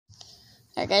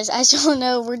Alright guys, as y'all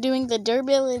know, we're doing the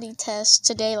durability test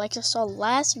today. Like I saw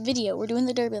last video, we're doing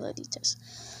the durability test.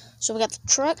 So we got the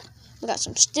truck, we got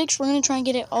some sticks. We're going to try and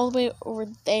get it all the way over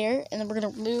there, and then we're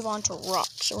going to move on to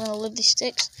rocks. So we're going to leave these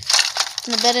sticks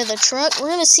in the bed of the truck. We're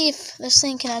going to see if this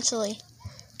thing can actually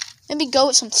maybe go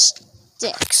with some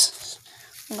sticks.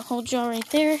 I'm going to hold y'all right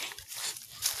there.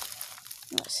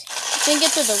 Let's see. I can't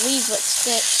get through the leaves with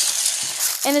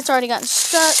sticks. And it's already gotten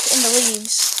stuck in the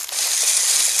leaves.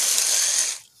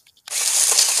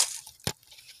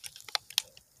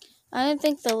 I didn't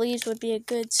think the leaves would be a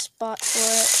good spot for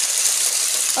it.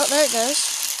 Oh, there it goes.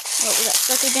 Oh, we got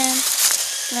stuck again.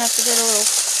 Gonna have to get a little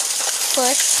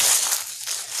push.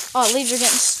 Oh, leaves are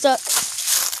getting stuck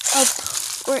up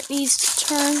where it needs to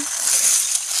turn.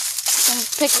 I'm gonna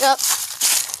pick it up.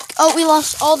 Oh, we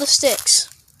lost all the sticks.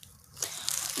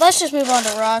 Let's just move on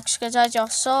to rocks, because as y'all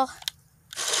saw,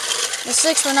 the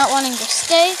sticks were not wanting to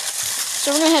stay.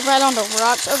 So we're gonna head right on to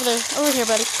rocks. Over here,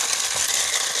 buddy.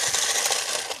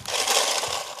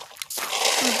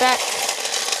 We're back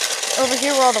over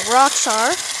here where all the rocks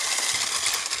are.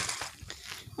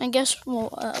 I guess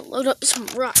we'll load up some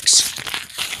rocks.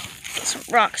 Get some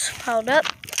rocks piled up.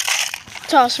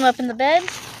 Toss them up in the bed.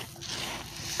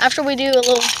 After we do a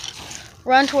little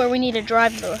run to where we need to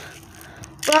drive the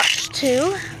rocks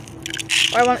to,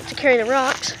 or I want it to carry the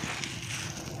rocks,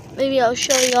 maybe I'll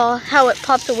show y'all how it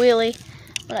pops a wheelie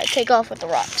when I take off with the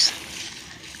rocks.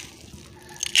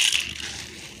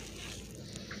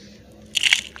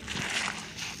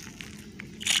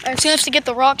 Alright, so you have to get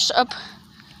the rocks up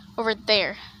over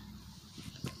there.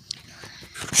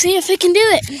 See if it can do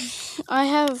it. I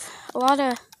have a lot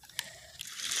of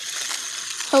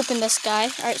hope in this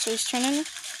guy. Alright, so he's turning.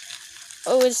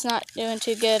 Oh, it's not doing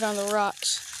too good on the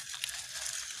rocks.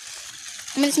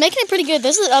 I mean, it's making it pretty good.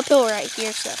 This is uphill right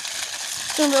here, so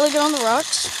it's doing really good on the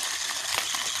rocks.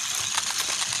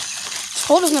 It's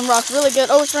holding the rock really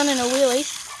good. Oh, it's running a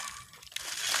wheelie.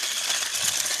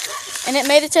 And it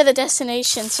made it to the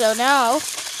destination, so now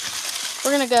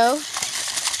we're going to go.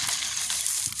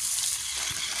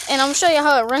 And I'm going to show you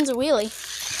how it runs a wheelie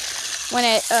when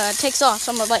it takes off.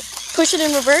 So I'm going to push it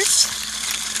in reverse.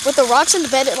 With the rocks in the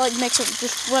bed, it makes it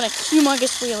just run a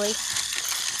humongous wheelie.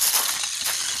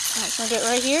 Alright, so I'm going to do it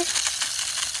right here.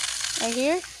 Right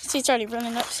here. See, it's already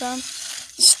running up some.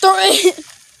 Just throw it.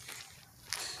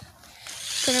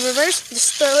 Put it in reverse,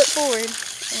 just throw it forward.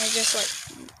 And it just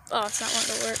oh, it's not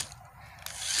wanting to work.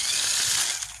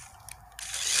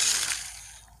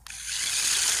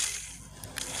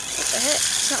 What the heck?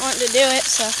 It's not wanting to do it,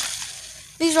 so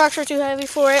these rocks are too heavy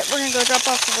for it. We're going to go drop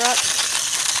off the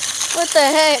rocks. What the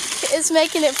heck? It's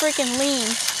making it freaking lean.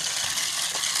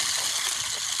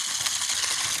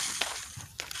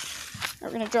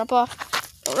 We're going to drop off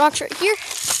the rocks right here.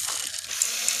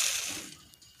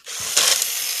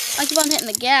 I keep on hitting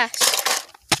the gas.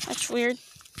 That's weird.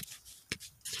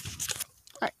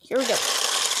 Alright, here we go.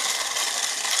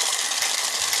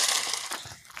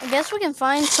 I guess we can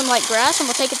find some grass and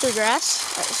we'll take it through grass.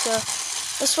 Alright, so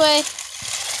this way.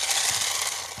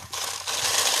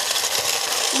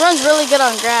 It runs really good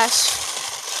on grass.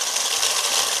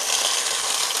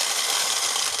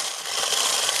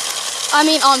 I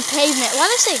mean on pavement. Why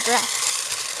did I say grass?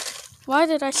 Why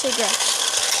did I say grass?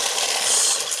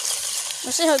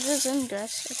 Let's see how it goes in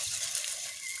grass.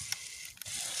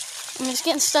 I mean, it's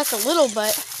getting stuck a little,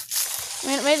 but I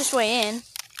mean, it made its way in.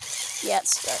 Yeah,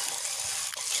 it's stuck.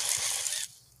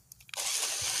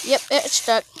 Yep, it's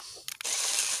stuck.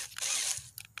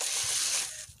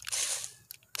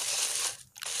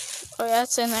 Oh yeah,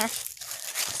 it's in there.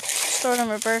 Throw it in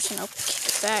reverse and I'll kick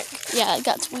it back. Yeah, it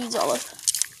got weeds all up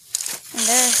in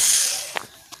there.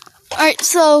 Alright,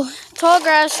 so tall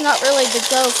grass not really the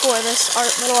go for this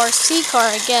little RC car,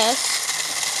 I guess.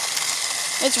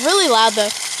 It's really loud though.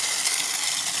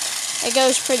 It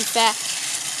goes pretty fast.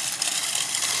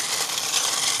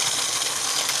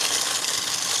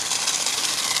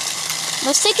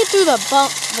 Let's take it through the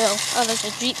bumpville. Oh, there's a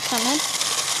Jeep coming.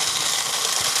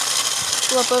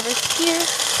 Go up over here.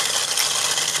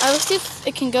 Alright, let's see if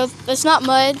it can go. It's not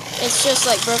mud. It's just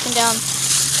broken down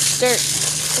dirt.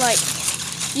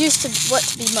 Used to what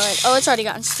to be mud. Oh, it's already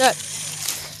gotten stuck.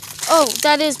 Oh,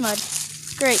 that is mud.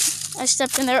 Great. I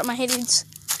stepped in there with my hay dudes.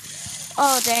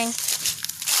 Oh, dang.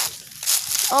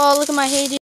 Oh, look at my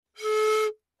hay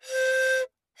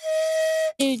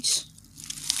dudes.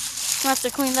 I'm gonna have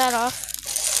to clean that off.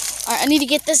 Alright, I need to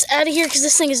get this out of here because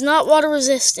this thing is not water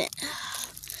resistant.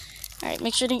 Alright,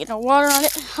 make sure I didn't get no water on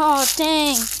it. Oh,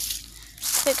 dang.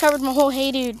 It covered my whole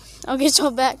hay dude. I'll get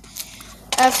y'all back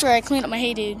after I clean up my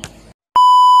hay dude.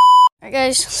 Alright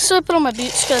guys, so I put on my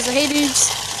boots because the hay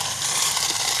dudes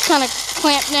kind of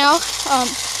clamped now.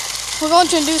 We're going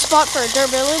to a new spot for a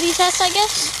durability test, I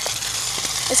guess.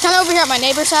 It's kind of over here at my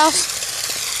neighbor's house.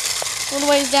 A little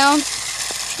ways down.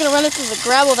 I'm going to run it through the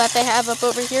gravel that they have up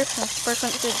over here. First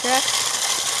went through the grass.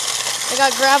 They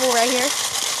got gravel right here.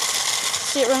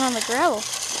 See it run on the gravel.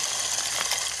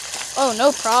 Oh,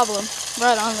 no problem.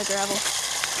 Right on the gravel.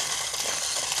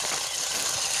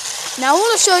 Now I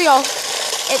want to show y'all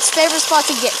its favorite spot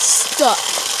to get stuck.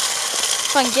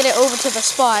 If I can get it over to the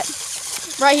spot.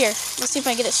 Right here. Let's see if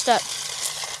I can get it stuck.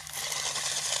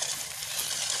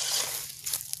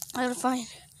 I gotta find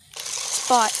a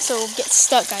spot so it'll get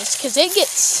stuck, guys. Because it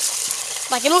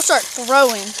gets, like, it'll start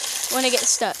throwing when it gets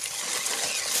stuck.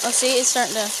 Oh, see, it's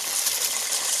starting to,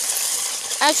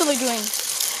 actually doing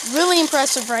really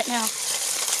impressive right now.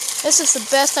 This is the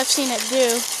best I've seen it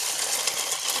do.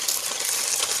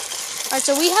 Alright,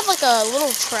 so we have like a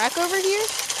little track over here.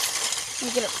 Let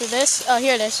me get up through this. Oh,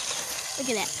 here it is. Look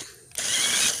at that.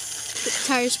 Get the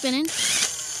tires spinning.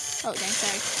 Oh, dang,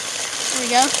 sorry. There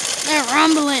we go. They're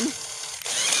rumbling.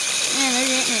 Man, they're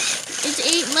getting it. It's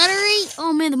 8.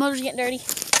 Oh man, the motor's getting dirty.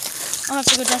 I'll have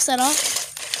to go dust that off.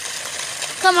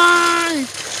 Come on!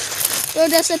 Go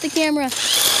dust at the camera.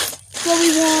 That's what we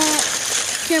want.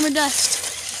 Camera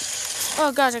dust.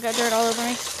 Oh gosh, I got dirt all over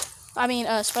me. I mean,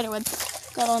 spiderweb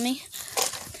got on me.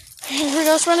 Here we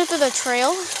go, let's run it through the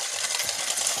trail.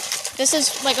 This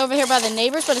is like over here by the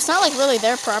neighbors, but it's not like really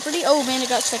their property. Oh man, it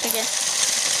got stuck again.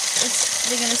 It's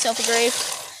digging itself a grave.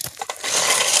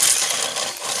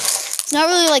 It's not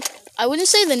really like, I wouldn't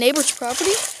say the neighbor's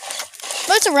property,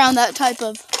 but it's around that type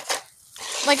of,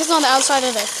 like it's on the outside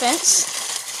of their fence.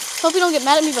 Hope you don't get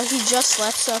mad at me, but he just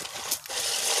left, so.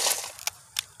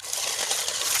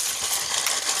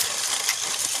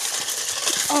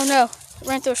 Oh no, it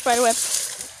ran through a spider web.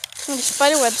 So many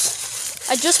spider webs.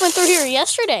 I just went through here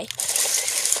yesterday.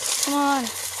 Come on.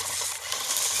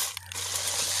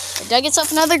 I dug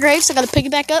itself another grave, so I gotta pick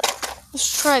it back up.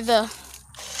 Let's try the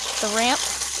ramp.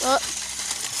 Oh,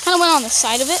 kind of went on the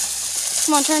side of it.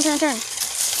 Come on, turn.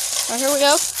 Alright, here we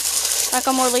go. Back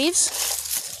on more leaves.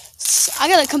 So I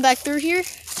gotta come back through here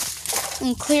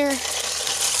and clear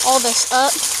all this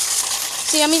up.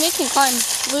 See, I mean, it can climb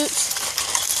roots.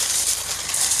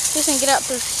 Just gonna get out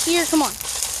through here. Come on.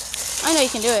 I know you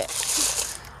can do it.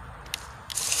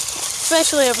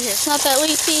 Especially over here. It's not that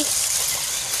leafy.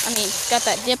 I mean, got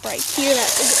that dip right here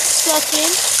that is stuck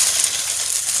in.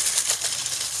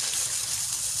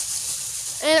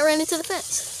 And it ran into the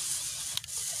fence.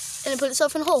 And it put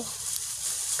itself in a hole.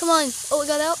 Come on. Oh, it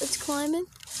got out. It's climbing.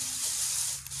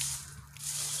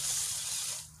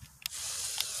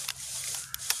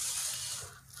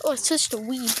 Oh, it's touched a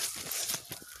weed.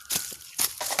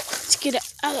 Let's get it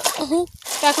out of the hole.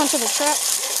 Back onto the track.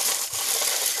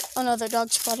 Oh no, the dog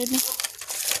spotted me.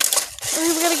 Hurry,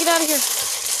 we gotta get out of here.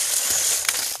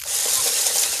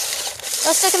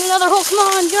 That's stuck in another hole. Come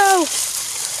on, go.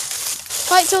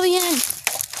 Fight till the end.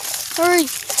 Hurry.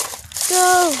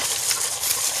 Go.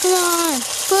 Come on.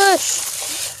 Push.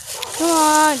 Come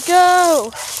on,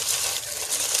 go.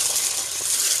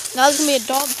 Now there's gonna be a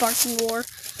dog barking war.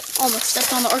 Almost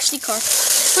stepped on the RC car.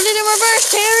 Put it in reverse,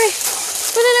 Terry.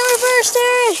 Put it in reverse,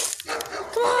 Terry.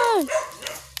 Come on.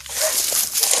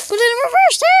 Put it in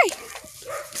reverse, Terry.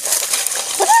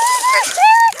 Put it in reverse,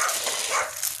 Terry.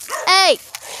 Hey.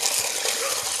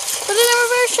 Put it in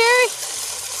reverse, Terry.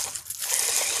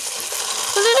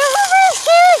 Put it in reverse,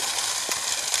 Terry.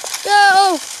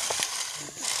 Go.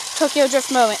 Tokyo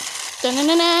Drift moment.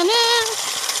 Da-na-na-na-na.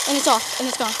 And it's off. And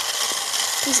it's gone.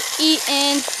 He's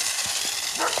eating.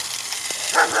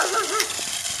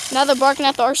 Now they're barking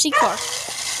at the RC car.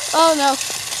 Oh no.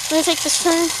 I'm gonna take this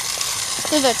turn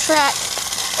through the track.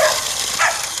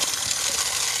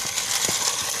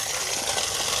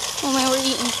 Oh man, we're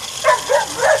eating.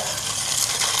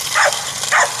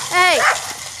 Hey!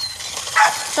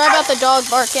 Sorry about the dog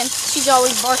barking. She's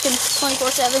always barking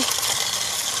 24/7.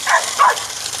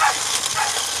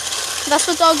 That's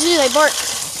what dogs do, they bark.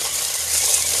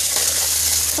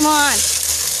 Come on.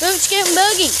 Boots getting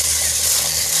boogie.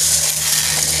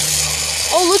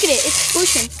 Oh, look at it. It's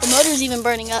pushing. The motor's even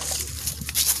burning up.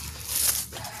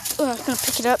 Oh, I'm going to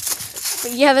pick it up.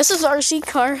 But yeah, this is the RC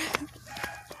car.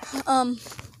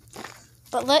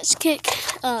 But let's kick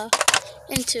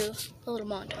into a little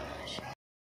montage.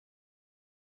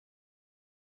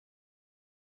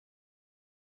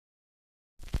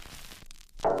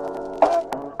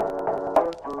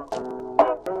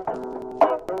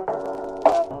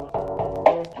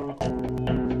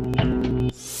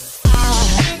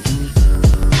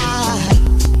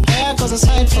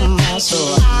 Aside from my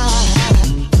soul,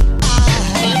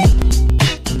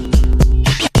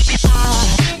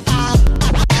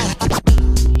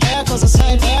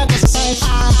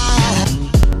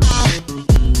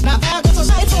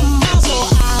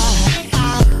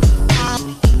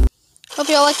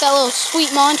 like that little sweet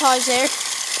montage there.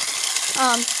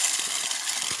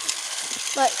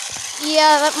 But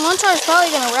yeah, that montage is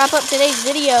probably gonna wrap up today's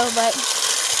video. But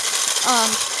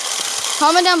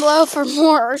comment down below for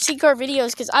more RC car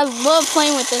videos because I love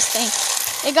playing with this thing.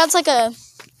 It got like a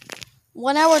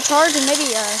 1 hour charge and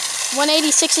maybe a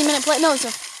 180, 60-minute play. No,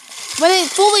 when it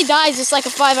fully dies, it's like a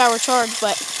 5-hour charge,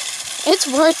 but it's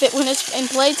worth it when it's in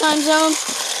playtime zone.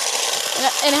 And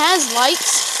it has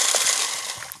lights.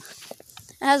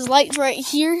 It has lights right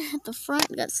here at the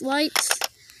front. It got lights.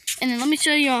 And then let me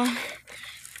show you on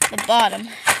the bottom.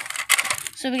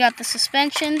 So we got the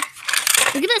suspension.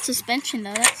 Look at that suspension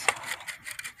though. That's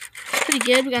pretty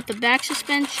good. We got the back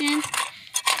suspension.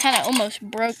 Kind of almost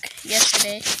broke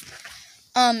yesterday.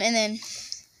 And then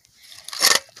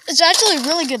it's actually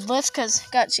really good lift because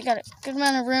she got a good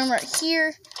amount of room right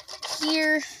here,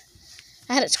 here.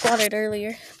 I had it squatted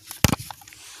earlier.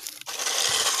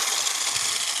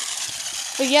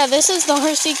 But yeah, this is the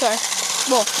RC car.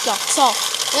 Well, y'all saw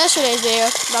yesterday's video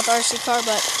about the RC car,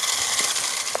 but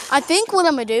I think what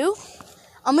I'm gonna do,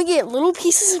 I'm gonna get little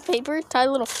pieces of paper, tie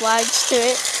little flags to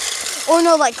it, or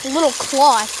no, like little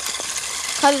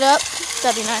cloth, cut it up.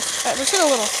 That'd be nice. All right, let's get a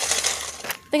little. I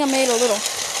think I made a little,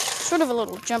 sort of a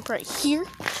little jump right here.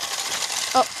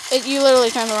 Oh, you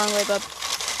literally turned the wrong way, bub.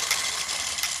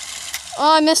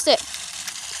 Oh, I missed it.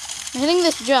 I'm hitting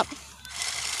this jump.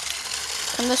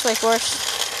 Come this way, Forrest.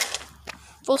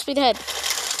 Full speed ahead.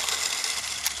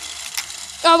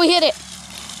 Oh, we hit it.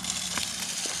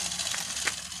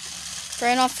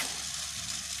 Ran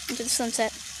off into the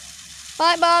sunset.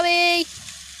 Bye, Bobby.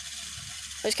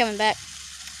 Oh, he's coming back.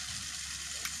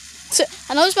 So,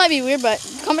 I know this might be weird, but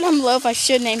comment down below if I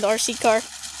should name the RC car.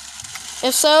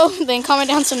 If so, then comment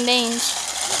down some names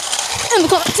in the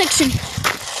comment section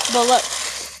below.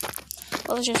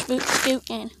 Well, let's just boot, scoot,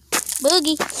 and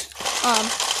boogie.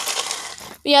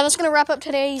 But yeah, that's gonna wrap up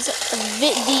today's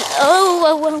video.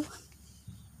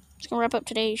 It's gonna wrap up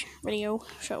today's video.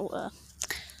 So,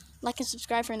 like and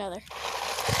subscribe for another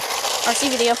RC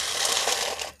video.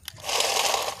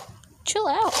 Chill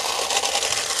out.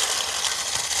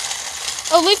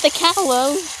 Oh, leave the cat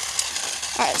alone.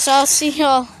 Alright, so I'll see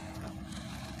y'all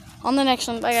on the next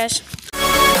one. Bye, guys.